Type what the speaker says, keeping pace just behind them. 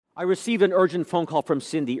I received an urgent phone call from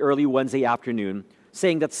Cindy early Wednesday afternoon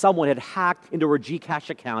saying that someone had hacked into her Gcash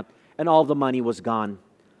account and all the money was gone.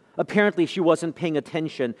 Apparently, she wasn't paying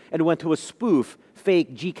attention and went to a spoof,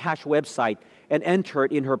 fake Gcash website and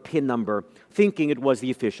entered in her PIN number, thinking it was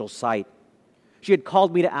the official site. She had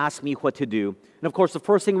called me to ask me what to do. And of course, the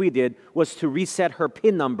first thing we did was to reset her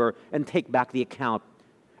PIN number and take back the account.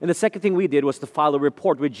 And the second thing we did was to file a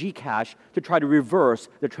report with Gcash to try to reverse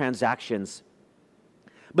the transactions.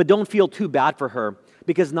 But don't feel too bad for her,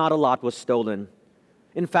 because not a lot was stolen.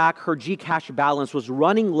 In fact, her Gcash balance was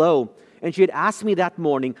running low, and she had asked me that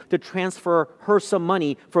morning to transfer her some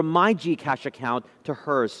money from my Gcash account to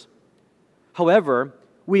hers. However,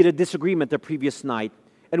 we had a disagreement the previous night,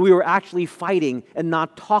 and we were actually fighting and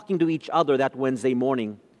not talking to each other that Wednesday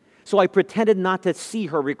morning. So I pretended not to see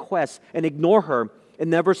her request and ignore her and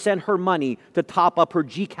never send her money to top up her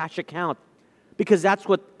Gcash account, because that's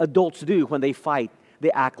what adults do when they fight. They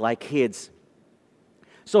act like kids.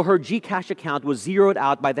 So her Gcash account was zeroed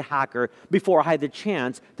out by the hacker before I had the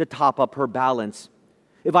chance to top up her balance.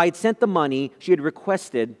 If I had sent the money she had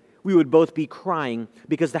requested, we would both be crying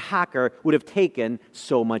because the hacker would have taken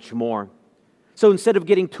so much more. So instead of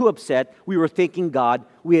getting too upset, we were thanking God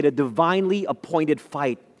we had a divinely appointed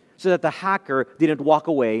fight so that the hacker didn't walk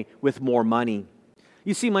away with more money.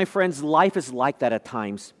 You see, my friends, life is like that at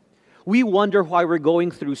times. We wonder why we're going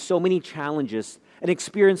through so many challenges and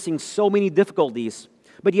experiencing so many difficulties.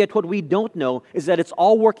 But yet what we don't know is that it's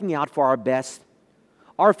all working out for our best.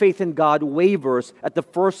 Our faith in God wavers at the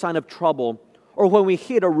first sign of trouble or when we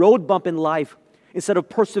hit a road bump in life instead of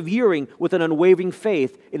persevering with an unwavering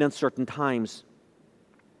faith in uncertain times.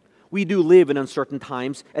 We do live in uncertain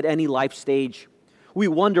times at any life stage. We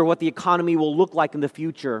wonder what the economy will look like in the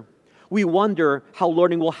future. We wonder how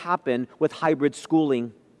learning will happen with hybrid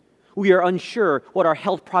schooling. We are unsure what our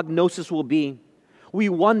health prognosis will be. We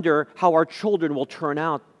wonder how our children will turn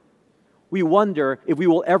out. We wonder if we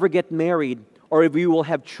will ever get married or if we will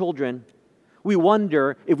have children. We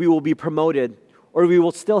wonder if we will be promoted or if we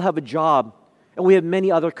will still have a job. And we have many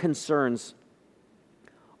other concerns.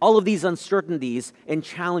 All of these uncertainties and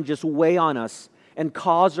challenges weigh on us and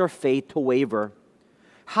cause our faith to waver.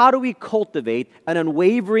 How do we cultivate an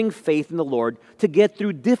unwavering faith in the Lord to get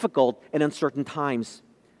through difficult and uncertain times?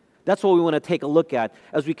 That's what we want to take a look at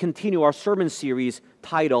as we continue our sermon series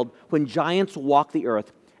titled, When Giants Walk the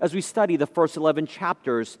Earth, as we study the first 11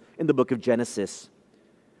 chapters in the book of Genesis.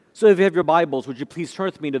 So if you have your Bibles, would you please turn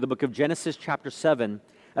with me to the book of Genesis chapter 7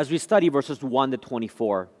 as we study verses 1 to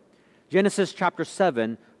 24. Genesis chapter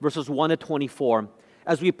 7, verses 1 to 24,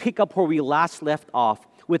 as we pick up where we last left off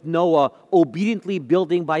with Noah obediently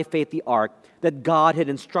building by faith the ark that God had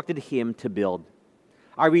instructed him to build.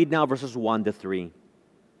 I read now verses 1 to 3.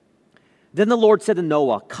 Then the Lord said to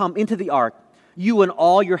Noah, "Come into the ark, you and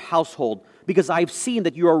all your household, because I have seen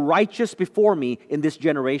that you are righteous before me in this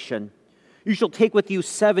generation. You shall take with you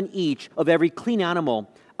 7 each of every clean animal,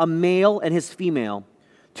 a male and his female,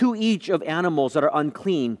 2 each of animals that are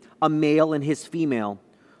unclean, a male and his female,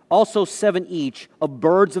 also 7 each of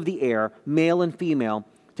birds of the air, male and female,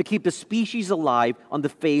 to keep the species alive on the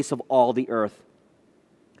face of all the earth."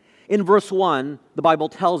 In verse 1, the Bible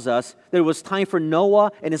tells us that it was time for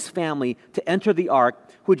Noah and his family to enter the ark,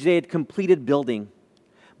 which they had completed building.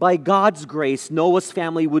 By God's grace, Noah's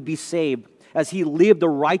family would be saved as he lived a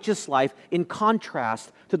righteous life in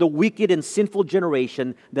contrast to the wicked and sinful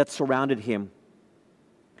generation that surrounded him.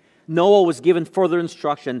 Noah was given further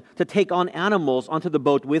instruction to take on animals onto the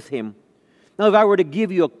boat with him. Now, if I were to give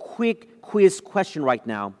you a quick quiz question right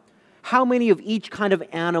now, how many of each kind of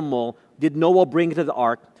animal did Noah bring to the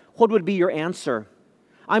ark? What would be your answer?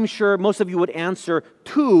 I'm sure most of you would answer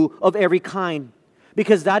 2 of every kind,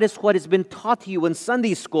 because that is what has been taught to you in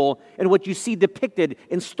Sunday school and what you see depicted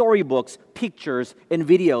in storybooks, pictures, and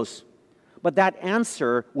videos. But that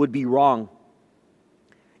answer would be wrong.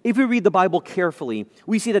 If we read the Bible carefully,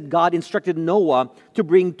 we see that God instructed Noah to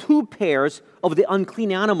bring 2 pairs of the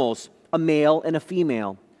unclean animals, a male and a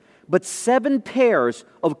female, but 7 pairs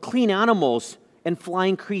of clean animals and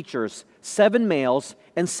flying creatures, 7 males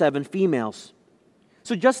and 7 females.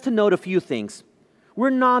 So just to note a few things, we're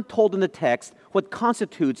not told in the text what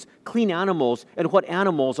constitutes clean animals and what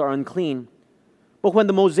animals are unclean. But when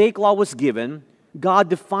the Mosaic Law was given, God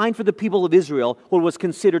defined for the people of Israel what was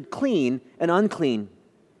considered clean and unclean.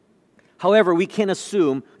 However, we can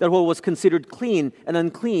assume that what was considered clean and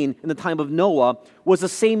unclean in the time of Noah was the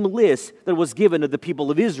same list that was given to the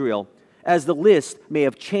people of Israel, as the list may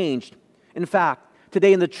have changed. In fact,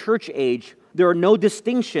 today in the church age, there are no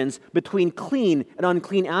distinctions between clean and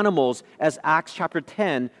unclean animals, as Acts chapter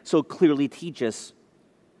 10 so clearly teaches.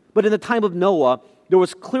 But in the time of Noah, there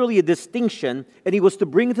was clearly a distinction, and he was to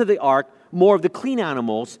bring into the ark more of the clean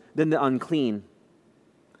animals than the unclean.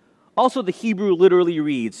 Also, the Hebrew literally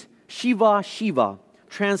reads, Shiva, Shiva,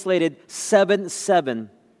 translated 7, 7.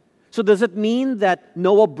 So does it mean that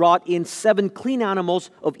Noah brought in 7 clean animals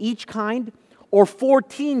of each kind, or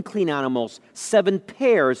 14 clean animals, 7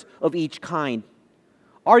 pairs of each kind?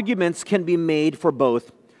 Arguments can be made for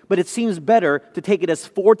both, but it seems better to take it as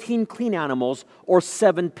 14 clean animals or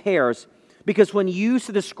 7 pairs, because when used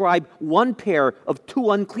to describe one pair of 2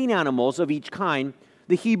 unclean animals of each kind,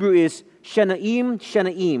 the Hebrew is shenaim,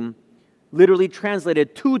 shenaim, literally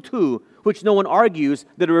translated 2, 2, which no one argues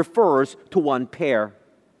that it refers to one pair.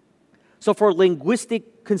 So for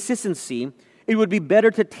linguistic consistency, it would be better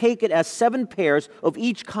to take it as 7 pairs of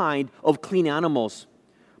each kind of clean animals.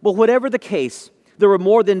 But whatever the case, there were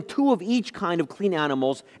more than 2 of each kind of clean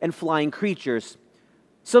animals and flying creatures.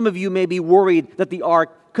 Some of you may be worried that the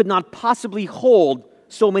ark could not possibly hold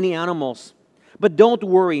so many animals. But don't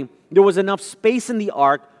worry, there was enough space in the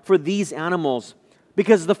ark for these animals,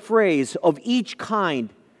 because the phrase of each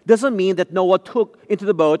kind doesn't mean that Noah took into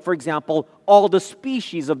the boat, for example, all the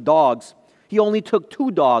species of dogs. He only took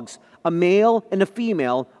 2 dogs, a male and a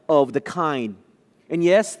female of the kind. And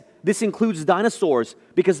yes, this includes dinosaurs,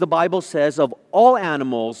 because the Bible says of all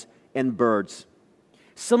animals and birds.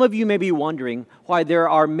 Some of you may be wondering why there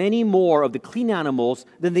are many more of the clean animals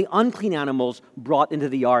than the unclean animals brought into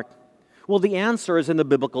the ark. Well, the answer is in the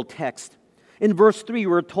biblical text. In verse 3,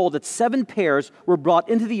 we're told that 7 pairs were brought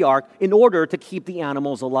into the ark in order to keep the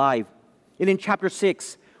animals alive. And in chapter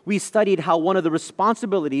 6, we studied how one of the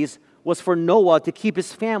responsibilities was for Noah to keep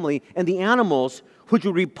his family and the animals which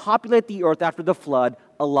would repopulate the earth after the flood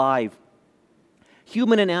alive.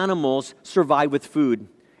 Human and animals survive with food.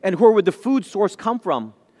 And where would the food source come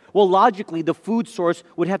from? Well, logically, the food source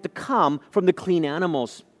would have to come from the clean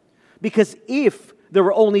animals. Because if there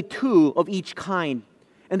were only 2 of each kind,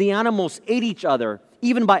 and the animals ate each other,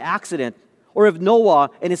 even by accident, or if Noah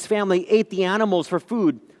and his family ate the animals for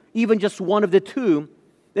food, even just one of the 2,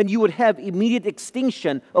 then you would have immediate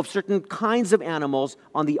extinction of certain kinds of animals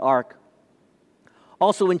on the ark.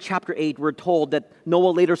 Also in chapter 8, we're told that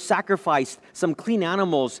Noah later sacrificed some clean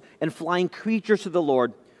animals and flying creatures to the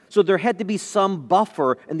Lord, so there had to be some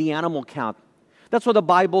buffer in the animal count. That's what the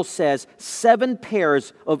Bible says. 7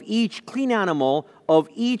 pairs of each clean animal of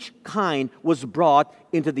each kind was brought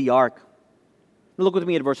into the ark. Now look with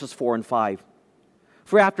me at verses 4 and 5.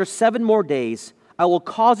 For after 7 more days, I will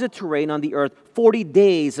cause it to rain on the earth 40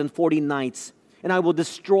 days and 40 nights, and I will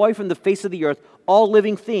destroy from the face of the earth all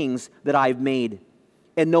living things that I have made.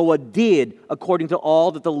 And Noah did according to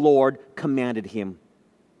all that the Lord commanded him.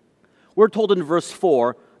 We're told in verse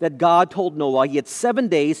 4 that God told Noah he had 7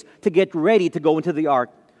 days to get ready to go into the ark,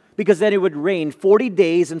 because then it would rain 40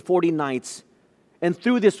 days and 40 nights. And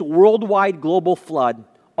through this worldwide global flood,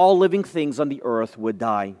 all living things on the earth would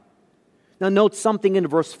die. Now note something in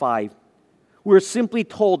verse 5. We're simply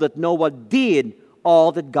told that Noah did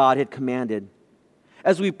all that God had commanded.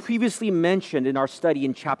 As we previously mentioned in our study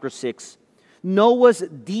in chapter 6, Noah's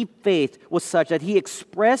deep faith was such that he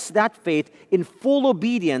expressed that faith in full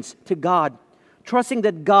obedience to God, trusting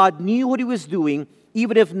that God knew what he was doing,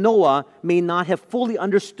 even if Noah may not have fully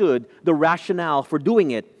understood the rationale for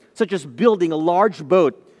doing it, such as building a large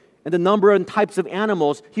boat and the number and types of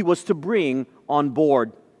animals he was to bring on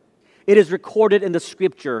board. It is recorded in the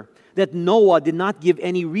scripture that Noah did not give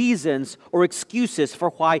any reasons or excuses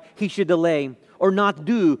for why he should delay or not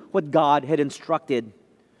do what God had instructed.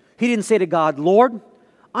 He didn't say to God, Lord,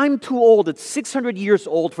 I'm too old at 600 years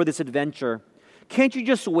old for this adventure. Can't you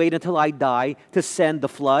just wait until I die to send the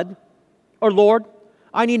flood? Or Lord,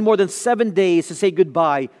 I need more than 7 days to say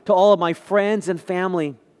goodbye to all of my friends and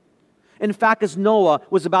family. In fact, as Noah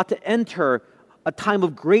was about to enter a time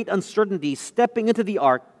of great uncertainty, stepping into the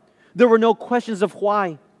ark, there were no questions of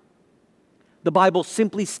why. The Bible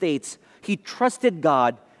simply states he trusted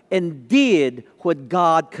God and did what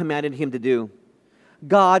God commanded him to do.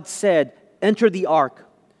 God said, enter the ark,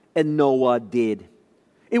 and Noah did.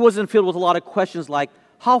 It wasn't filled with a lot of questions like,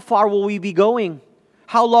 how far will we be going?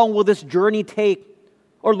 How long will this journey take?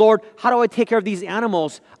 Or Lord, how do I take care of these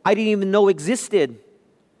animals I didn't even know existed?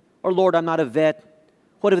 Or Lord, I'm not a vet.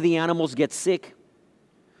 What if the animals get sick?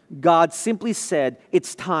 God simply said,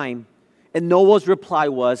 it's time. And Noah's reply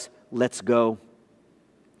was, let's go.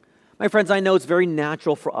 My friends, I know it's very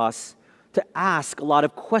natural for us to ask a lot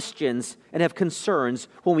of questions and have concerns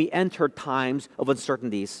when we enter times of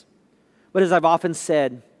uncertainties. But as I've often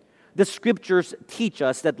said, the scriptures teach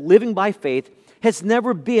us that living by faith has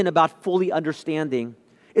never been about fully understanding.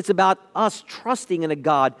 It's about us trusting in a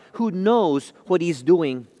God who knows what he's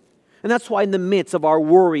doing. And that's why in the midst of our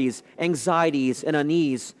worries, anxieties, and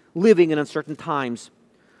unease, living in uncertain times,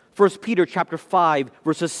 1 Peter chapter 5,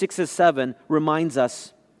 verses 6 and 7 reminds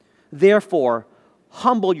us, "Therefore,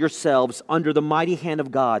 humble yourselves under the mighty hand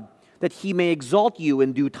of God, that He may exalt you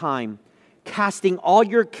in due time, casting all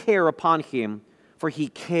your care upon Him, for He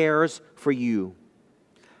cares for you."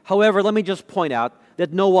 However, let me just point out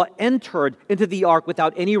that Noah entered into the ark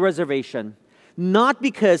without any reservation, not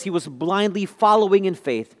because he was blindly following in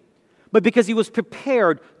faith, but because he was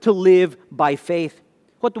prepared to live by faith.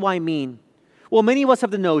 What do I mean? Well, many of us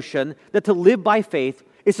have the notion that to live by faith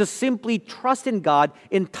is to simply trust in God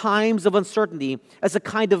in times of uncertainty as a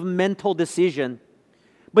kind of mental decision.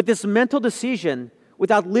 But this mental decision,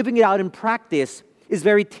 without living it out in practice, is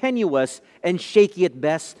very tenuous and shaky at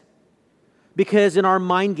best. Because in our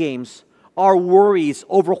mind games, our worries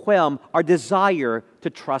overwhelm our desire to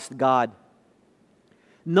trust God.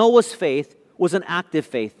 Noah's faith was an active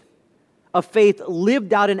faith, a faith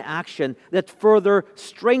lived out in action that further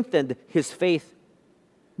strengthened his faith.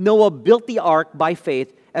 Noah built the ark by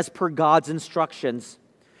faith as per God's instructions.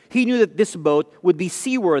 He knew that this boat would be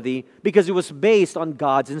seaworthy because it was based on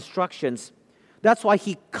God's instructions. That's why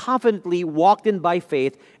he confidently walked in by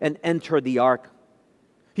faith and entered the ark.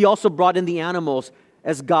 He also brought in the animals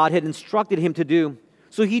as God had instructed him to do.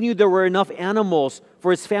 So he knew there were enough animals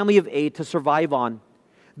for his family of 8 to survive on.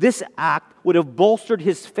 This act would have bolstered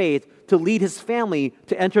his faith to lead his family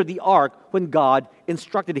to enter the ark when God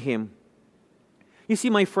instructed him. You see,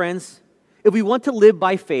 my friends, if we want to live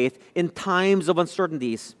by faith in times of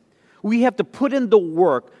uncertainties, we have to put in the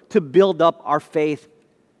work to build up our faith.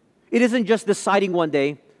 It isn't just deciding one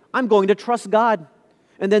day, I'm going to trust God,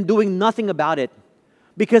 and then doing nothing about it.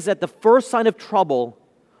 Because at the first sign of trouble,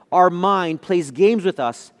 our mind plays games with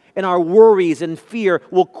us, and our worries and fear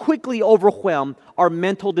will quickly overwhelm our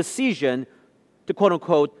mental decision to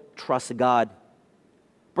quote-unquote trust God.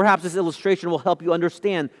 Perhaps this illustration will help you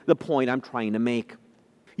understand the point I'm trying to make.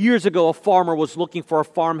 Years ago, a farmer was looking for a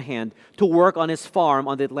farmhand to work on his farm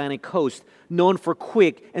on the Atlantic coast, known for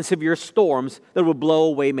quick and severe storms that would blow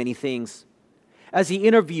away many things. As he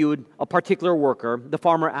interviewed a particular worker, the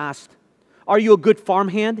farmer asked, "Are you a good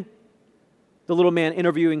farmhand?" The little man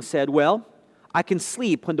interviewing said, "Well, I can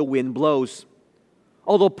sleep when the wind blows."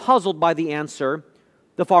 Although puzzled by the answer,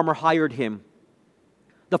 the farmer hired him.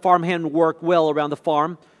 The farmhand worked well around the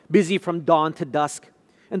farm, busy from dawn to dusk,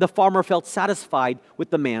 and the farmer felt satisfied with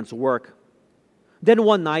the man's work. Then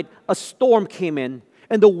one night, a storm came in,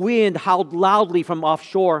 and the wind howled loudly from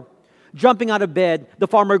offshore. Jumping out of bed, the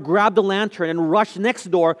farmer grabbed a lantern and rushed next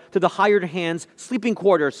door to the hired hand's sleeping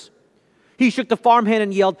quarters. He shook the farmhand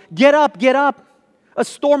and yelled, "Get up, get up! A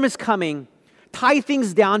storm is coming. Tie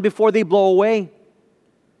things down before they blow away."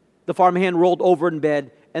 The farmhand rolled over in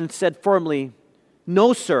bed and said firmly,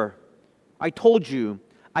 "No, sir. I told you,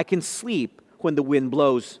 I can sleep when the wind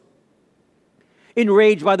blows."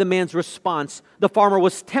 Enraged by the man's response, the farmer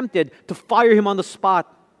was tempted to fire him on the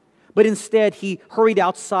spot, but instead he hurried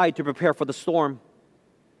outside to prepare for the storm.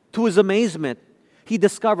 To his amazement, he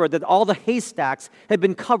discovered that all the haystacks had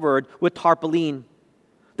been covered with tarpaulin.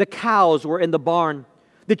 The cows were in the barn,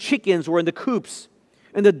 the chickens were in the coops,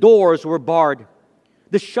 and the doors were barred.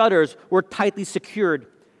 The shutters were tightly secured.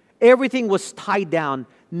 Everything was tied down.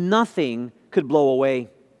 Nothing could blow away.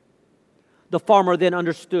 The farmer then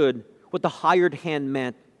understood what the hired hand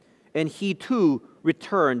meant, and he too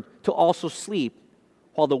returned to also sleep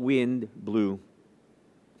while the wind blew.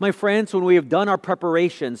 My friends, when we have done our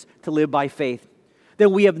preparations to live by faith,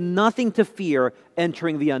 then we have nothing to fear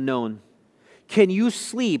entering the unknown. Can you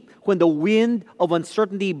sleep when the wind of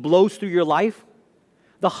uncertainty blows through your life?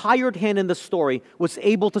 The hired hand in the story was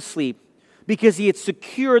able to sleep because he had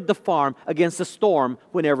secured the farm against the storm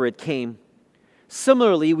whenever it came.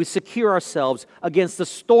 Similarly, we secure ourselves against the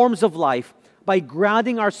storms of life by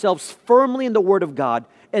grounding ourselves firmly in the Word of God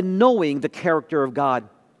and knowing the character of God.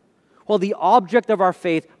 While the object of our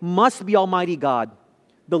faith must be Almighty God,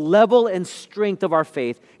 the level and strength of our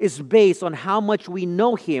faith is based on how much we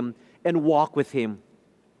know Him and walk with Him.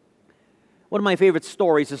 One of my favorite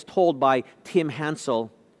stories is told by Tim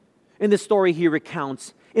Hansel. In this story, he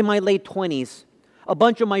recounts, "In my late 20s, a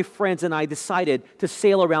bunch of my friends and I decided to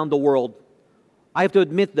sail around the world. I have to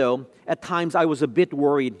admit, though, at times I was a bit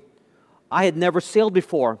worried. I had never sailed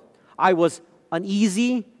before. I was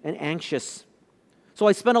uneasy and anxious. So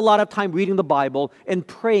I spent a lot of time reading the Bible and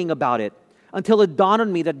praying about it until it dawned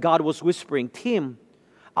on me that God was whispering, 'Tim,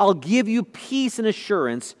 I'll give you peace and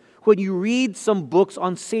assurance when you read some books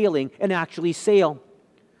on sailing and actually sail.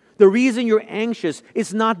 The reason you're anxious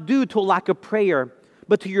is not due to a lack of prayer,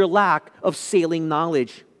 but to your lack of sailing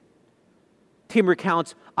knowledge.'" Tim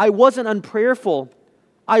recounts, I wasn't unprayerful.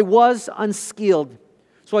 I was unskilled.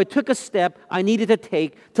 So I took a step I needed to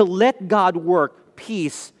take to let God work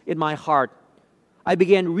peace in my heart. I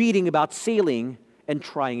began reading about sailing and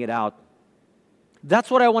trying it out. That's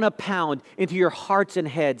what I want to pound into your hearts and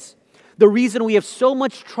heads. The reason we have so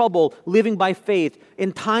much trouble living by faith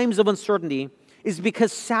in times of uncertainty is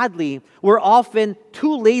because, sadly, we're often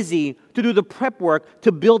too lazy to do the prep work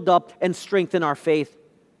to build up and strengthen our faith.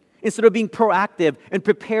 Instead of being proactive and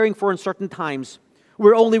preparing for uncertain times,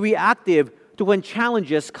 we're only reactive to when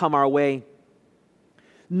challenges come our way.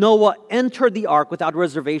 Noah entered the ark without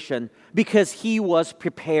reservation because he was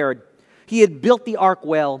prepared. He had built the ark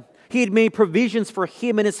well. He had made provisions for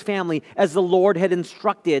him and his family as the Lord had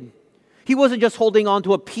instructed. He wasn't just holding on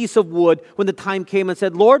to a piece of wood when the time came and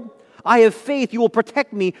said, Lord, I have faith you will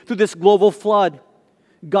protect me through this global flood.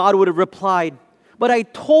 God would have replied, but I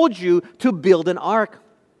told you to build an ark.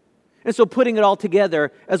 And so putting it all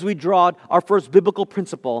together as we draw our first biblical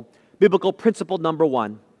principle number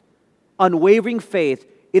 1, unwavering faith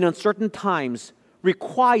in uncertain times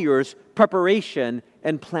requires preparation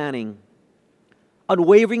and planning.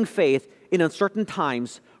 Unwavering faith in uncertain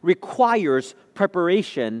times requires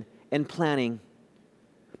preparation and planning.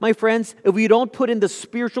 My friends, if we don't put in the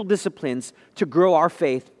spiritual disciplines to grow our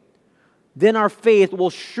faith, then our faith will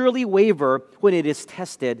surely waver when it is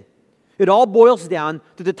tested. It all boils down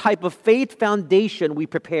to the type of faith foundation we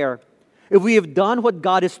prepare. If we have done what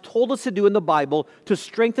God has told us to do in the Bible to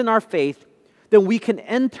strengthen our faith, then we can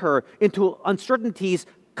enter into uncertainties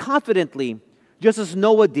confidently, just as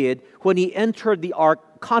Noah did when he entered the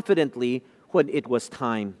ark confidently when it was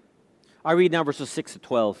time. I read now verses 6 to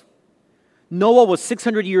 12. Noah was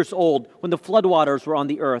 600 years old when the floodwaters were on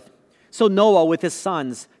the earth. So Noah with his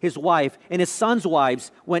sons, his wife, and his sons'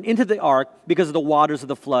 wives went into the ark because of the waters of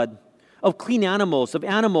the flood. Of clean animals, of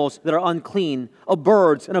animals that are unclean, of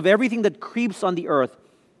birds, and of everything that creeps on the earth.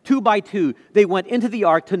 2 by 2, they went into the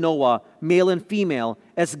ark to Noah, male and female,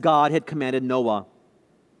 as God had commanded Noah.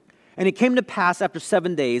 And it came to pass after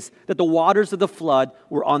 7 days that the waters of the flood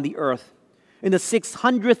were on the earth. In the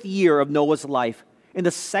 600th year of Noah's life, in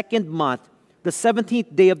the 2nd month, the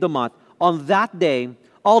 17th day of the month, on that day,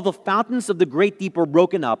 all the fountains of the great deep were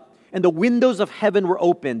broken up, and the windows of heaven were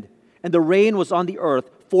opened, and the rain was on the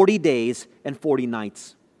earth 40 days and 40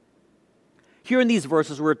 nights. Here in these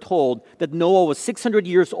verses, we're told that Noah was 600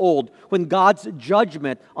 years old when God's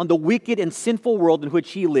judgment on the wicked and sinful world in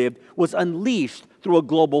which he lived was unleashed through a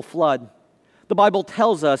global flood. The Bible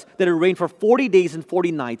tells us that it rained for 40 days and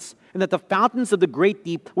 40 nights, and that the fountains of the great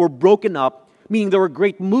deep were broken up, meaning there were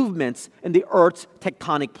great movements in the earth's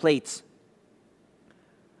tectonic plates.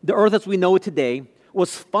 The earth as we know it today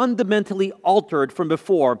was fundamentally altered from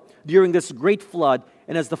before during this great flood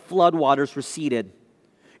and as the flood waters receded.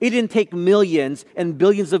 It didn't take millions and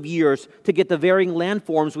billions of years to get the varying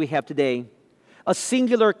landforms we have today. A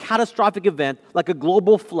singular catastrophic event like a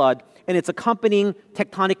global flood and its accompanying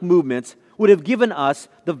tectonic movements would have given us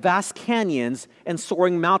the vast canyons and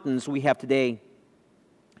soaring mountains we have today.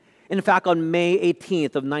 In fact, on May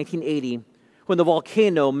 18th of 1980, when the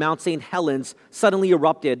volcano Mount St. Helens suddenly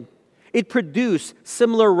erupted, it produced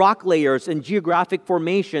similar rock layers and geographic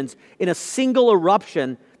formations in a single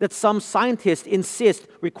eruption that some scientists insist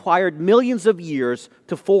required millions of years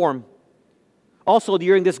to form. Also,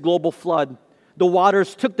 during this global flood, the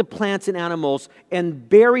waters took the plants and animals and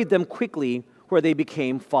buried them quickly where they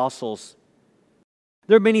became fossils.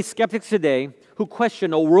 There are many skeptics today who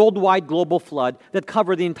question a worldwide global flood that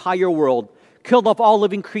covered the entire world, killed off all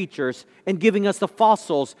living creatures, and giving us the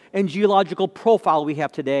fossils and geological profile we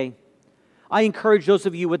have today. I encourage those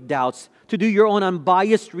of you with doubts to do your own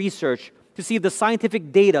unbiased research to see if the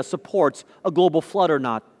scientific data supports a global flood or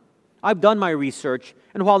not. I've done my research,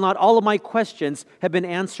 and while not all of my questions have been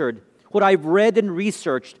answered, what I've read and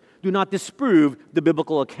researched do not disprove the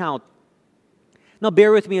biblical account. Now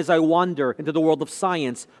bear with me as I wander into the world of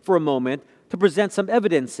science for a moment to present some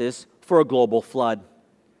evidences for a global flood.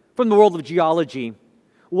 From the world of geology,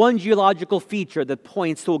 one geological feature that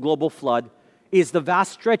points to a global flood is the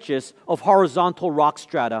vast stretches of horizontal rock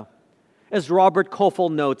strata. As Robert Kofel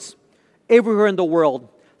notes, everywhere in the world,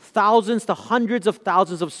 thousands to hundreds of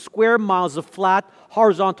thousands of square miles of flat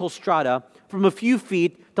horizontal strata from a few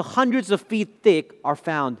feet to hundreds of feet thick are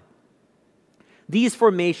found. These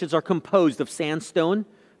formations are composed of sandstone,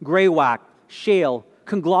 graywack, shale,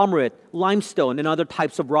 conglomerate, limestone, and other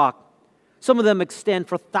types of rock. Some of them extend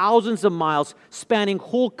for thousands of miles, spanning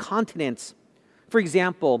whole continents. For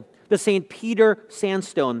example, the St. Peter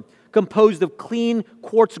sandstone, composed of clean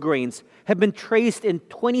quartz grains, have been traced in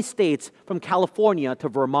 20 states from California to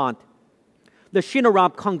Vermont. The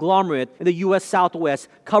Shinarap conglomerate in the U.S. Southwest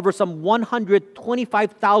covers some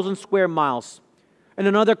 125,000 square miles. And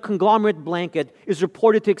another conglomerate blanket is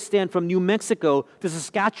reported to extend from New Mexico to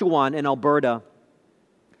Saskatchewan and Alberta.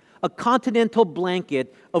 A continental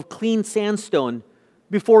blanket of clean sandstone,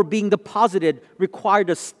 before being deposited, required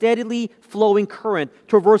a steadily flowing current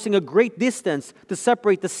traversing a great distance to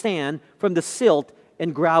separate the sand from the silt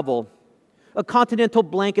and gravel. A continental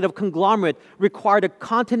blanket of conglomerate required a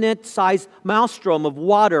continent-sized maelstrom of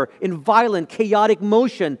water in violent, chaotic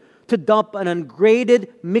motion to dump an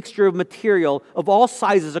ungraded mixture of material of all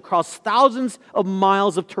sizes across thousands of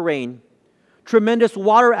miles of terrain. Tremendous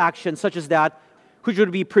water action such as that, which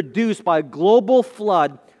would be produced by a global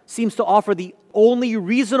flood, seems to offer the only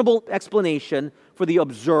reasonable explanation for the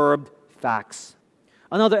observed facts.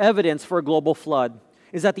 Another evidence for a global flood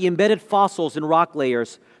is that the embedded fossils in rock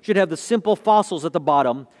layers should have the simple fossils at the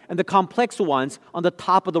bottom and the complex ones on the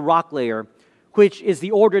top of the rock layer, which is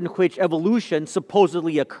the order in which evolution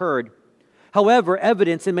supposedly occurred. However,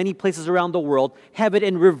 evidence in many places around the world have it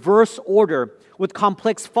in reverse order, with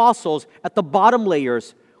complex fossils at the bottom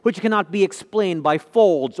layers, which cannot be explained by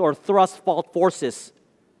folds or thrust fault forces.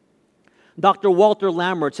 Dr. Walter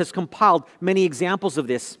Lammerts has compiled many examples of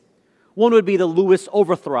this. One would be the Lewis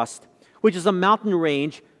Overthrust, which is a mountain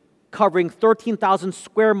range covering 13,000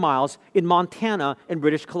 square miles in Montana and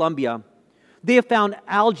British Columbia. They have found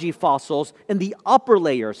algae fossils in the upper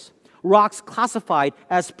layers, rocks classified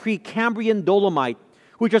as Precambrian dolomite,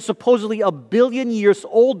 which are supposedly 1 billion years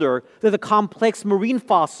older than the complex marine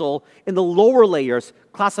fossil in the lower layers,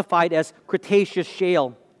 classified as Cretaceous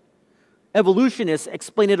shale. Evolutionists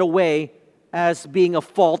explain it away as being a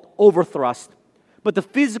fault overthrust, but the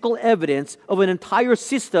physical evidence of an entire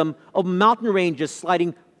system of mountain ranges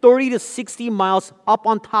sliding 30 to 60 miles up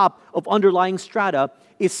on top of underlying strata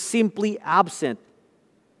is simply absent.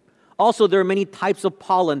 Also, there are many types of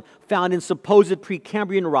pollen found in supposed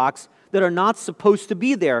Precambrian rocks that are not supposed to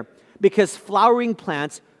be there, because flowering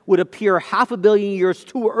plants would appear 500 million years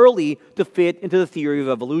too early to fit into the theory of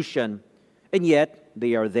evolution. And yet,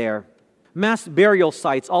 they are there. Mass burial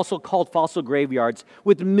sites, also called fossil graveyards,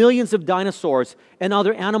 with millions of dinosaurs and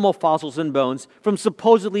other animal fossils and bones from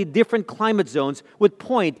supposedly different climate zones, would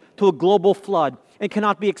point to a global flood and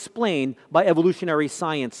cannot be explained by evolutionary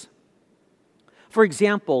science. For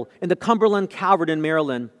example, in the Cumberland Cavern in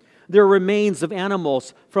Maryland, there are remains of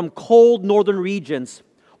animals from cold northern regions,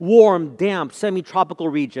 warm, damp, semi-tropical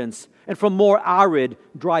regions, and from more arid,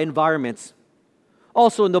 dry environments.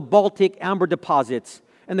 Also in the Baltic amber deposits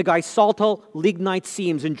and the Geisaltal lignite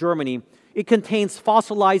seams in Germany, it contains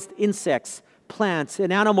fossilized insects, plants,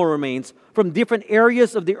 and animal remains from different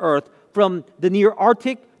areas of the earth, from the near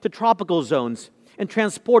Arctic to tropical zones, and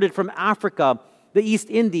transported from Africa, the East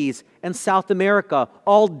Indies, and South America,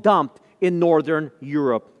 all dumped in northern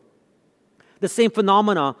Europe. The same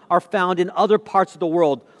phenomena are found in other parts of the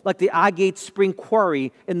world, like the Agate Spring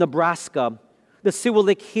Quarry in Nebraska, the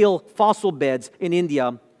Siwalik Hill fossil beds in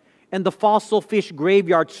India, and the fossil fish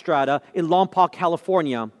graveyard strata in Lompoc,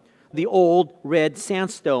 California, the old red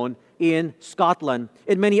sandstone in Scotland,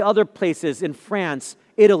 and many other places in France,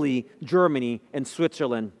 Italy, Germany, and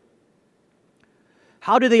Switzerland.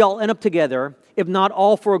 How did they all end up together, if not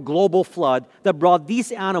all for a global flood that brought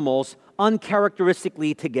these animals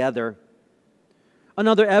uncharacteristically together?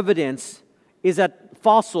 Another evidence is that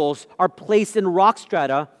fossils are placed in rock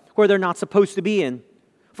strata where they're not supposed to be in.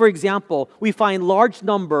 For example, we find large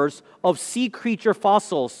numbers of sea creature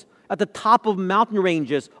fossils at the top of mountain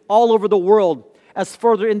ranges all over the world as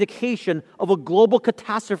further indication of a global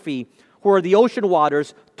catastrophe where the ocean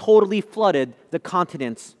waters totally flooded the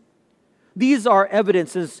continents. These are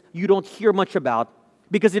evidences you don't hear much about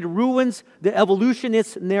because it ruins the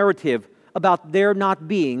evolutionist narrative about there not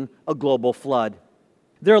being a global flood.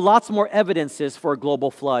 There are lots more evidences for a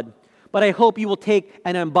global flood, but I hope you will take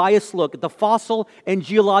an unbiased look at the fossil and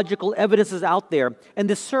geological evidences out there and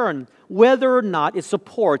discern whether or not it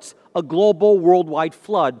supports a global worldwide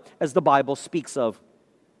flood as the Bible speaks of.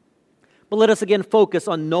 But let us again focus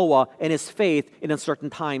on Noah and his faith in uncertain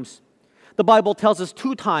times. The Bible tells us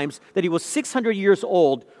 2 times that he was 600 years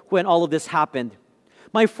old when all of this happened.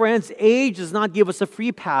 My friends, age does not give us a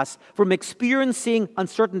free pass from experiencing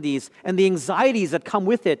uncertainties and the anxieties that come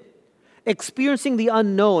with it. Experiencing the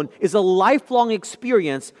unknown is a lifelong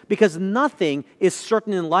experience because nothing is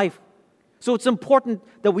certain in life. So it's important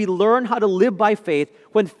that we learn how to live by faith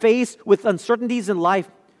when faced with uncertainties in life,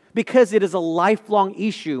 because it is a lifelong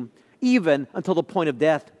issue, even until the point of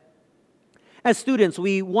death. As students,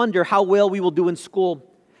 we wonder how well we will do in school.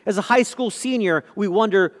 As a high school senior, we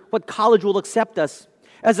wonder what college will accept us.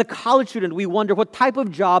 As a college student, we wonder what type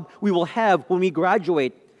of job we will have when we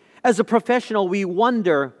graduate. As a professional, we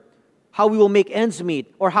wonder how we will make ends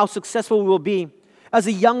meet or how successful we will be. As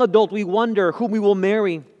a young adult, we wonder whom we will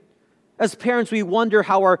marry. As parents, we wonder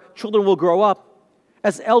how our children will grow up.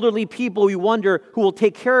 As elderly people, we wonder who will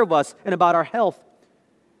take care of us and about our health.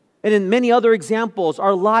 And in many other examples,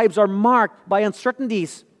 our lives are marked by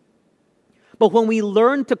uncertainties. But when we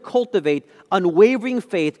learn to cultivate unwavering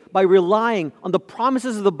faith by relying on the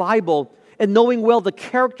promises of the Bible and knowing well the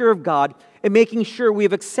character of God and making sure we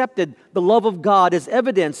have accepted the love of God as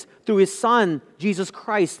evidenced through His Son, Jesus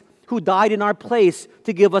Christ, who died in our place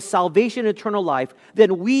to give us salvation and eternal life,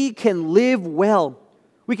 then we can live well.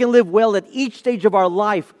 We can live well at each stage of our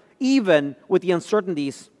life, even with the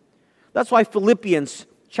uncertainties. That's why Philippians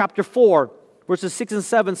chapter 4, verses 6 and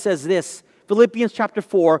 7 says this. Philippians chapter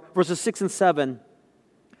 4, verses 6 and 7.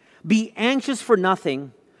 Be anxious for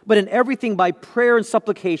nothing, but in everything by prayer and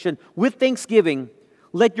supplication, with thanksgiving,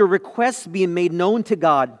 let your requests be made known to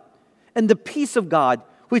God. And the peace of God,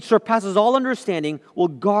 which surpasses all understanding, will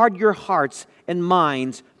guard your hearts and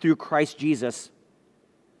minds through Christ Jesus.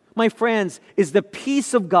 My friends, is the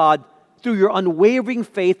peace of God through your unwavering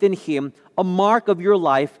faith in Him a mark of your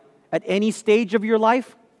life at any stage of your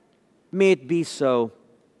life? May it be so.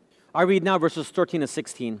 I read now verses 13 and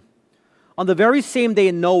 16. On the very same day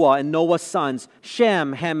Noah and Noah's sons,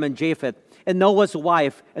 Shem, Ham, and Japheth, and Noah's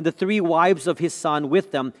wife and the 3 wives of his son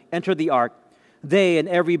with them entered the ark. They and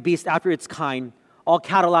every beast after its kind, all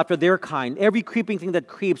cattle after their kind, every creeping thing that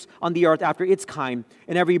creeps on the earth after its kind,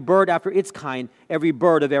 and every bird after its kind, every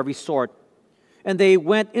bird of every sort. And they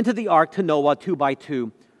went into the ark to Noah 2 by 2,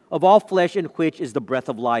 of all flesh in which is the breath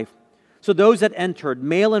of life. So those that entered,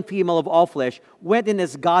 male and female of all flesh, went in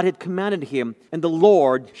as God had commanded him, and the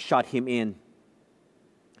Lord shut him in.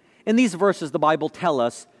 In these verses, the Bible tells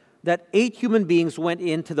us that 8 human beings went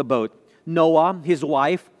into the boat. Noah, his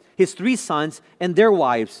wife, his 3 sons, and their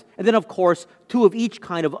wives. And then, of course, 2 of each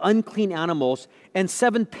kind of unclean animals, and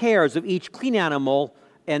 7 pairs of each clean animal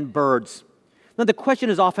and birds. Now, the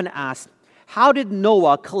question is often asked, how did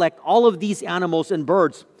Noah collect all of these animals and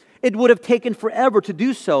birds? It would have taken forever to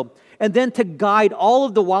do so, and then to guide all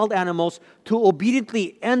of the wild animals to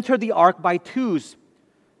obediently enter the ark by twos.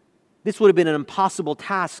 This would have been an impossible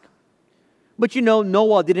task. But you know,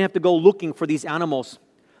 Noah didn't have to go looking for these animals.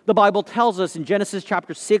 The Bible tells us in Genesis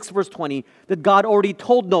chapter 6, verse 20, that God already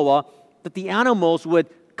told Noah that the animals would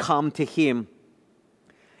come to him.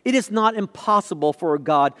 It is not impossible for a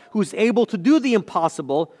God who is able to do the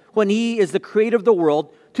impossible when He is the creator of the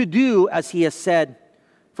world to do as He has said.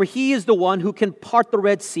 For He is the one who can part the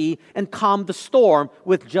Red Sea and calm the storm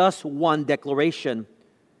with just one declaration.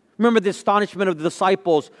 Remember the astonishment of the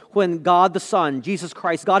disciples when God the Son, Jesus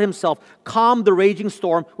Christ, God Himself, calmed the raging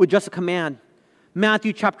storm with just a command.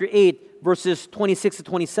 Matthew chapter 8, verses 26 to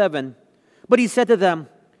 27. But He said to them,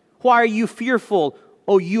 "Why are you fearful,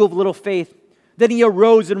 O you of little faith?" Then He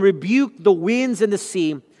arose and rebuked the winds and the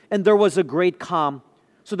sea, and there was a great calm.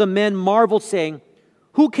 So the men marveled, saying,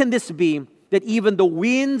 "Who can this be, that even the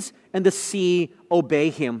winds and the sea obey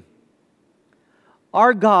Him?"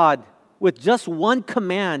 Our God, with just one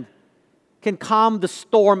command, can calm the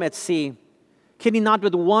storm at sea. Can He not,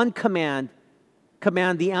 with one command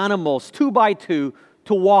the animals 2 by 2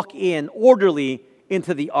 to walk in orderly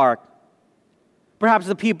into the ark? Perhaps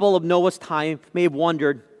the people of Noah's time may have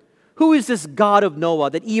wondered, who is this God of Noah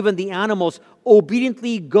that even the animals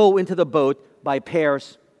obediently go into the boat by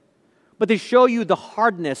pairs? But to show you the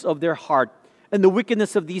hardness of their heart and the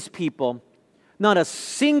wickedness of these people, not a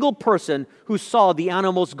single person who saw the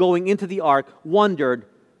animals going into the ark wondered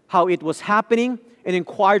how it was happening and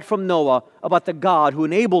inquired from Noah about the God who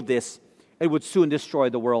enabled this and would soon destroy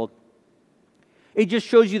the world. It just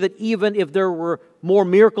shows you that even if there were more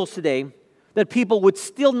miracles today, that people would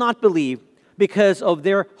still not believe because of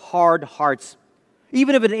their hard hearts.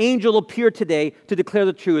 Even if an angel appeared today to declare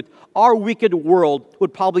the truth, our wicked world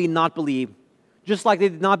would probably not believe. Just like they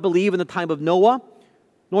did not believe in the time of Noah,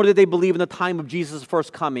 nor did they believe in the time of Jesus'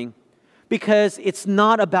 first coming. Because it's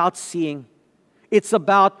not about seeing. It's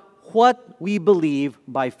about what we believe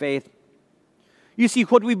by faith. You see,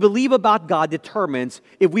 what we believe about God determines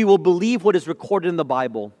if we will believe what is recorded in the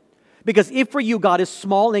Bible. Because if for you God is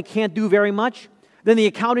small and can't do very much, then the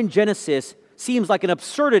account in Genesis seems like an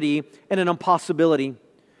absurdity and an impossibility.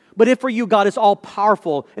 But if for you God is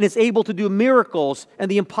all-powerful and is able to do miracles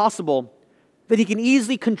and the impossible, then He can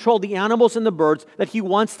easily control the animals and the birds that He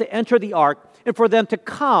wants to enter the ark and for them to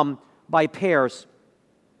come by pairs.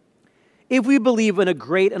 If we believe in a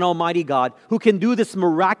great and almighty God who can do this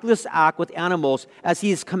miraculous act with animals as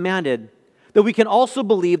He is commanded, that we can also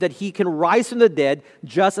believe that He can rise from the dead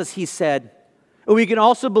just as He said. And we can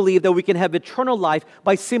also believe that we can have eternal life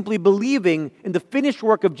by simply believing in the finished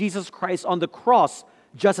work of Jesus Christ on the cross,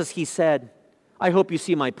 just as He said. I hope you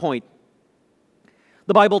see my point.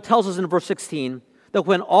 The Bible tells us in verse 16 that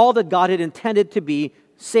when all that God had intended to be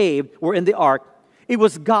saved were in the ark, it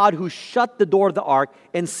was God who shut the door of the ark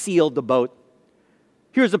and sealed the boat.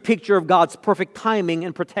 Here's a picture of God's perfect timing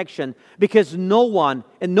and protection, because no one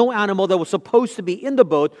and no animal that was supposed to be in the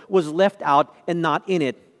boat was left out and not in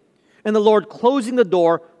it. And the Lord closing the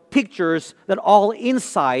door pictures that all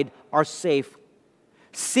inside are safe.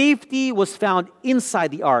 Safety was found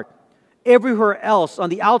inside the ark. Everywhere else on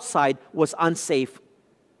the outside was unsafe.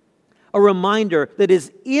 A reminder that it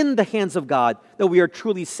is in the hands of God that we are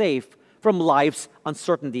truly safe from life's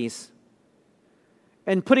uncertainties.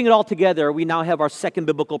 And putting it all together, we now have our second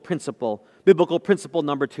biblical principle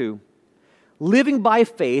number 2. Living by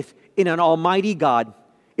faith in an almighty God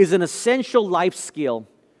is an essential life skill,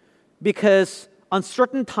 because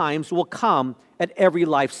uncertain times will come at every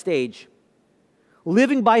life stage.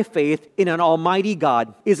 Living by faith in an almighty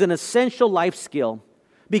God is an essential life skill,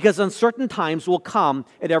 because uncertain times will come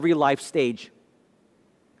at every life stage.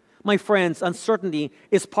 My friends, uncertainty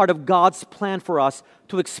is part of God's plan for us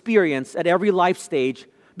to experience at every life stage,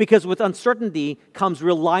 because with uncertainty comes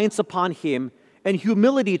reliance upon Him and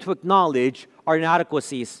humility to acknowledge our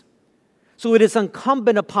inadequacies. So it is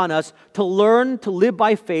incumbent upon us to learn to live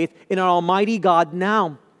by faith in our almighty God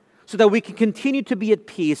now, so that we can continue to be at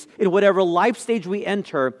peace in whatever life stage we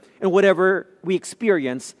enter and whatever we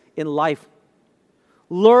experience in life.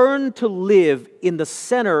 Learn to live in the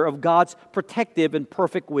center of God's protective and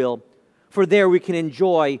perfect will, for there we can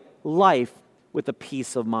enjoy life with a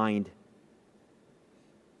peace of mind.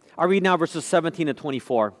 I read now verses 17 to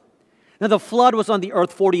 24. Now the flood was on the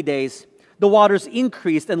earth 40 days. The waters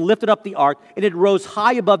increased and lifted up the ark, and it rose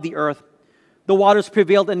high above the earth. The waters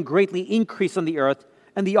prevailed and greatly increased on the earth,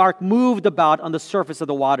 and the ark moved about on the surface of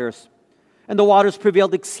the waters. And the waters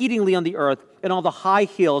prevailed exceedingly on the earth, and all the high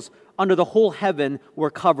hills under the whole heaven were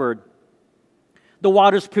covered. The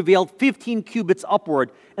waters prevailed 15 cubits upward,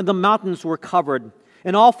 and the mountains were covered.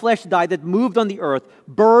 And all flesh died that moved on the earth,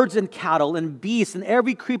 birds and cattle and beasts and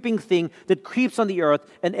every creeping thing that creeps on the earth,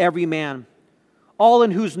 and every man. All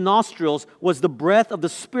in whose nostrils was the breath of the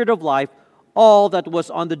Spirit of life, all that was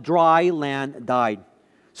on the dry land died.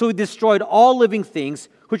 So He destroyed all living things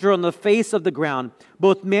which are on the face of the ground,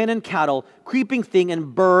 both men and cattle, creeping thing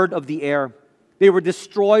and bird of the air. They were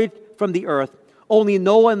destroyed from the earth. Only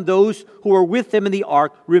Noah and those who were with him in the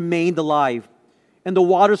ark remained alive. And the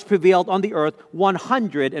waters prevailed on the earth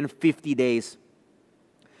 150 days.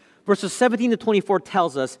 Verses 17 to 24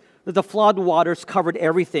 tells us that the flood waters covered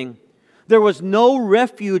everything. There was no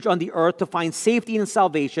refuge on the earth to find safety and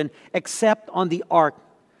salvation except on the ark.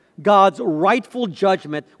 God's rightful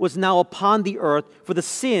judgment was now upon the earth for the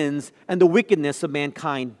sins and the wickedness of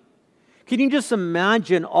mankind. Can you just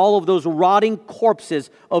imagine all of those rotting corpses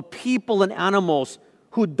of people and animals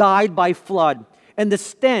who died by flood, and the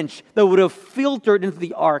stench that would have filtered into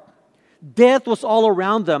the ark? Death was all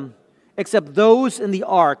around them, except those in the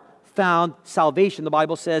ark found salvation. The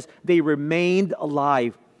Bible says they remained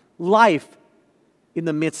alive. Life in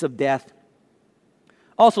the midst of death.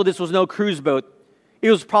 Also, this was no cruise boat. It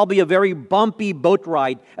was probably a very bumpy boat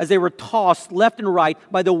ride as they were tossed left and right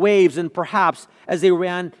by the waves, and perhaps as they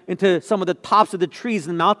ran into some of the tops of the trees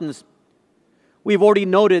and mountains. We've already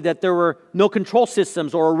noted that there were no control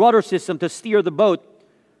systems or a rudder system to steer the boat.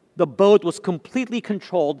 The boat was completely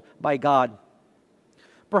controlled by God.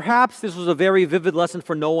 Perhaps this was a very vivid lesson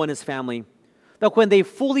for Noah and his family, that when they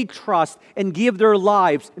fully trust and give their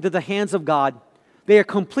lives into the hands of God, they are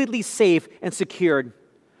completely safe and secured.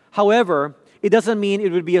 However, it doesn't mean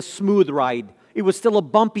it would be a smooth ride. It was still a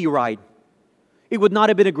bumpy ride. It would not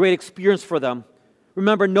have been a great experience for them.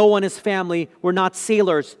 Remember, Noah and his family were not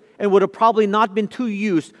sailors and would have probably not been too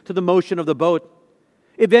used to the motion of the boat.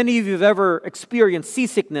 If any of you have ever experienced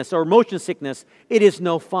seasickness or motion sickness, it is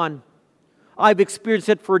no fun. I've experienced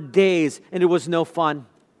it for days, and it was no fun.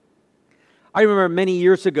 I remember many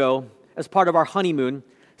years ago, as part of our honeymoon,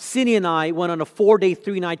 Cindy and I went on a 4-day,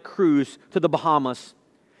 3-night cruise to the Bahamas.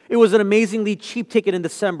 It was an amazingly cheap ticket in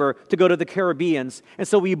December to go to the Caribbean, and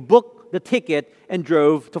so we booked the ticket and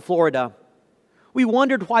drove to Florida. We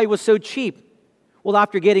wondered why it was so cheap. Well,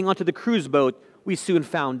 after getting onto the cruise boat, we soon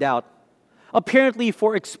found out. Apparently,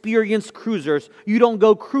 for experienced cruisers, you don't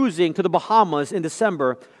go cruising to the Bahamas in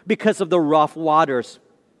December because of the rough waters.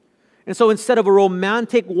 And so instead of a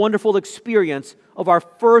romantic, wonderful experience of our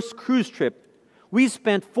first cruise trip, We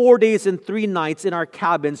spent 4 days and 3 nights in our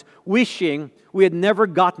cabins wishing we had never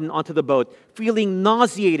gotten onto the boat, feeling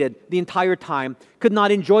nauseated the entire time, could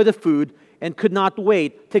not enjoy the food, and could not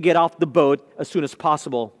wait to get off the boat as soon as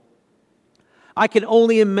possible. I can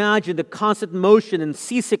only imagine the constant motion and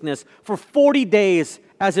seasickness for 40 days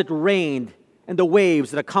as it rained and the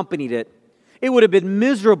waves that accompanied it. It would have been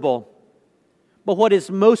miserable. But what is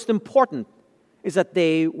most important is that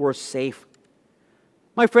they were safe.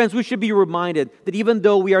 My friends, we should be reminded that even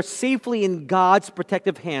though we are safely in God's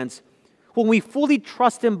protective hands, when we fully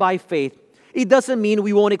trust Him by faith, it doesn't mean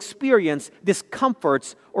we won't experience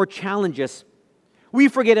discomforts or challenges. We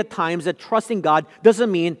forget at times that trusting God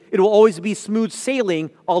doesn't mean it will always be smooth sailing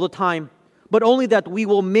all the time, but only that we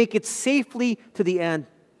will make it safely to the end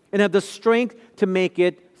and have the strength to make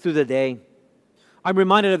it through the day. I'm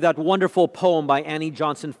reminded of that wonderful poem by Annie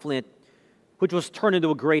Johnson Flint, which was turned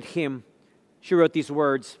into a great hymn. She wrote these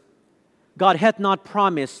words: God hath not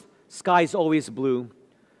promised skies always blue,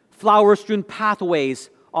 flower-strewn pathways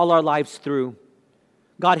all our lives through.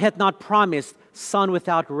 God hath not promised sun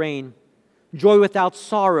without rain, joy without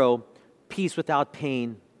sorrow, peace without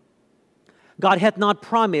pain. God hath not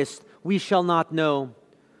promised we shall not know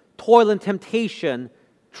toil and temptation,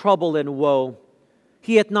 trouble and woe.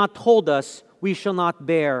 He hath not told us we shall not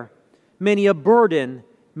bear many a burden,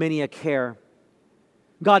 many a care.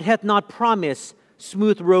 God hath not promised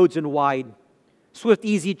smooth roads and wide, swift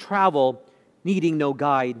easy travel, needing no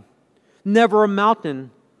guide. Never a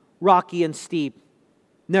mountain, rocky and steep,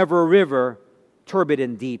 never a river, turbid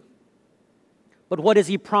and deep. But what has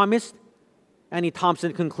He promised? Annie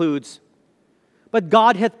Thompson concludes, but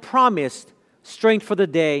God hath promised strength for the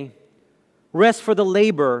day, rest for the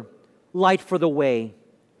labor, light for the way,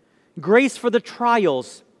 grace for the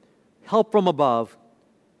trials, help from above,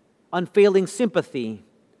 unfailing sympathy,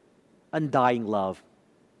 undying love.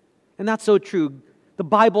 And that's so true. The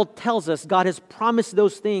Bible tells us God has promised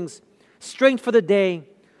those things: strength for the day,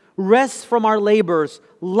 rest from our labors,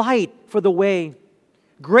 light for the way,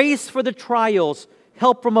 grace for the trials,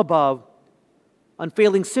 help from above,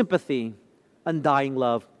 unfailing sympathy, undying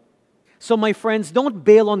love. So my friends, don't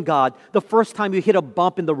bail on God the first time you hit a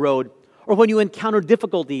bump in the road, or when you encounter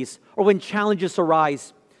difficulties, or when challenges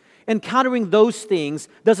arise. Encountering those things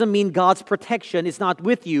doesn't mean God's protection is not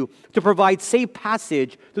with you to provide safe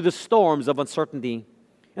passage through the storms of uncertainty.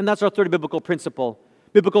 And that's our third biblical principle.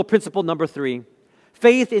 Biblical principle number 3.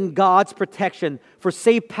 Faith in God's protection for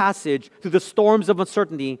safe passage through the storms of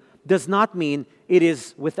uncertainty does not mean it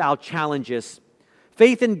is without challenges.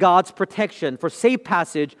 Faith in God's protection for safe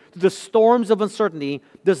passage through the storms of uncertainty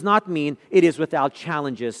does not mean it is without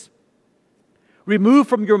challenges. Remove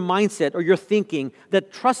from your mindset or your thinking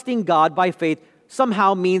that trusting God by faith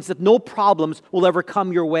somehow means that no problems will ever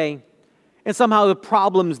come your way. And somehow if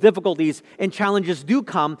problems, difficulties, and challenges do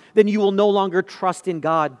come, then you will no longer trust in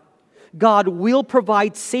God. God will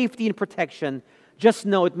provide safety and protection. Just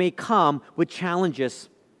know it may come with challenges.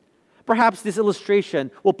 Perhaps this illustration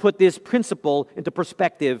will put this principle into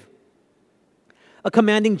perspective. A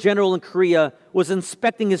commanding general in Korea was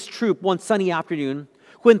inspecting his troop one sunny afternoon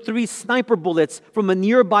when 3 sniper bullets from a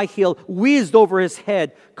nearby hill whizzed over his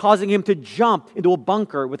head, causing him to jump into a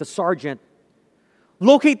bunker with a sergeant.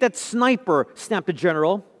 "Locate that sniper," snapped the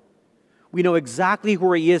general. "We know exactly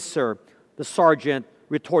where he is, sir," the sergeant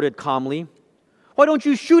retorted calmly. "Why don't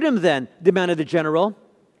you shoot him then?" demanded the general.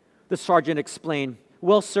 The sergeant explained,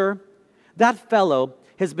 "Well, sir, that fellow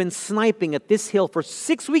has been sniping at this hill for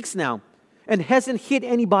 6 weeks now and hasn't hit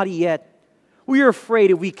anybody yet. We are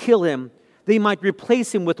afraid if we kill him, they might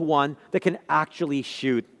replace him with one that can actually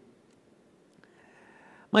shoot."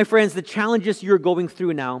 My friends, the challenges you're going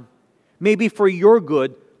through now may be for your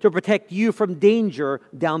good to protect you from danger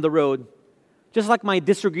down the road. Just like my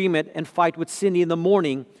disagreement and fight with Cindy in the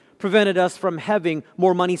morning prevented us from having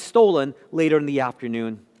more money stolen later in the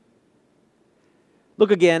afternoon.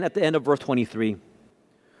 Look again at the end of verse 23.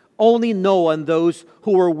 Only Noah and those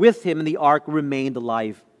who were with him in the ark remained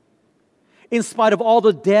alive. In spite of all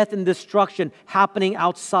the death and destruction happening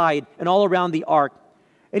outside and all around the ark,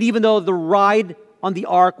 and even though the ride on the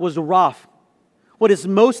ark was rough, what is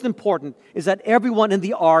most important is that everyone in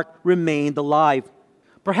the ark remained alive.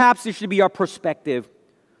 Perhaps this should be our perspective,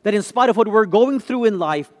 that in spite of what we're going through in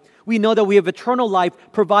life, we know that we have eternal life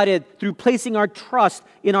provided through placing our trust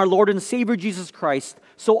in our Lord and Savior Jesus Christ,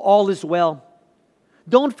 so all is well.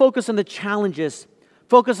 Don't focus on the challenges.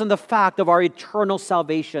 Focus on the fact of our eternal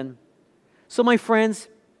salvation. So my friends,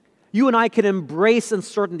 you and I can embrace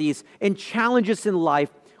uncertainties and challenges in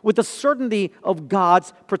life with the certainty of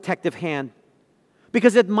God's protective hand.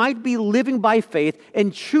 Because it might be living by faith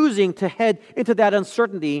and choosing to head into that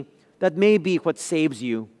uncertainty that may be what saves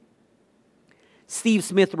you. Steve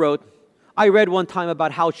Smith wrote, I read one time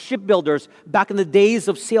about how shipbuilders back in the days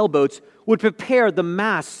of sailboats would prepare the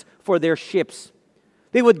masts for their ships.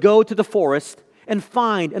 They would go to the forest and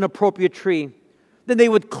find an appropriate tree. Then they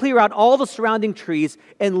would clear out all the surrounding trees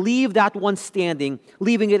and leave that one standing,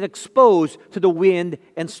 leaving it exposed to the wind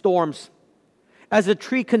and storms. As the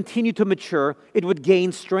tree continued to mature, it would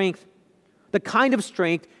gain strength. The kind of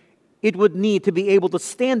strength it would need to be able to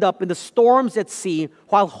stand up in the storms at sea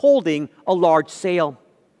while holding a large sail.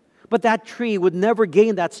 But that tree would never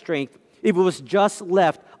gain that strength if it was just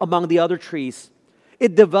left among the other trees.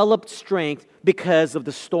 It developed strength because of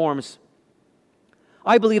the storms.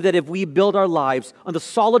 I believe that if we build our lives on the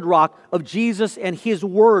solid rock of Jesus and His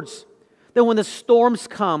words, then when the storms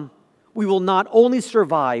come, we will not only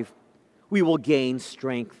survive, we will gain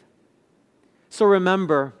strength. So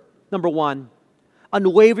remember, number one,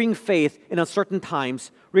 unwavering faith in uncertain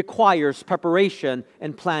times requires preparation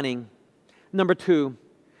and planning. Number two,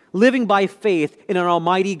 living by faith in an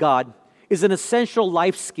almighty God is an essential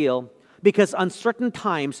life skill because uncertain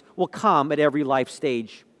times will come at every life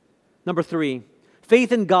stage. Number three,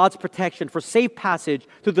 faith in God's protection for safe passage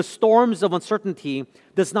through the storms of uncertainty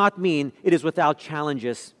does not mean it is without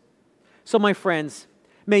challenges. So my friends,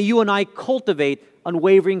 may you and I cultivate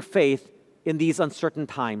unwavering faith in these uncertain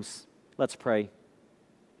times. Let's pray.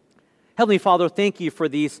 Heavenly Father, thank you for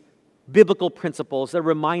these biblical principles that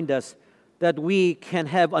remind us that we can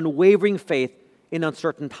have unwavering faith in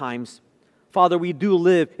uncertain times. Father, we do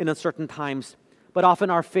live in uncertain times, but often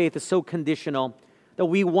our faith is so conditional that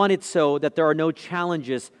we want it so that there are no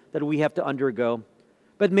challenges that we have to undergo.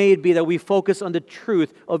 But may it be that we focus on the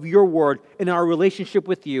truth of your word in our relationship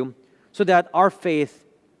with you so that our faith,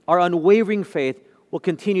 our unwavering faith, will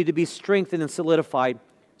continue to be strengthened and solidified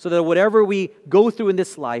so that whatever we go through in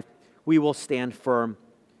this life, we will stand firm.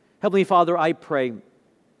 Heavenly Father, I pray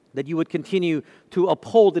that you would continue to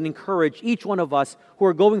uphold and encourage each one of us who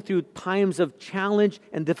are going through times of challenge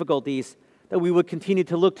and difficulties, that we would continue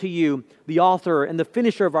to look to you, the author and the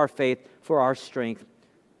finisher of our faith, for our strength.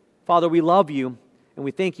 Father, we love you, and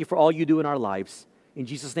we thank you for all you do in our lives. In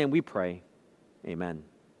Jesus' name we pray. Amen.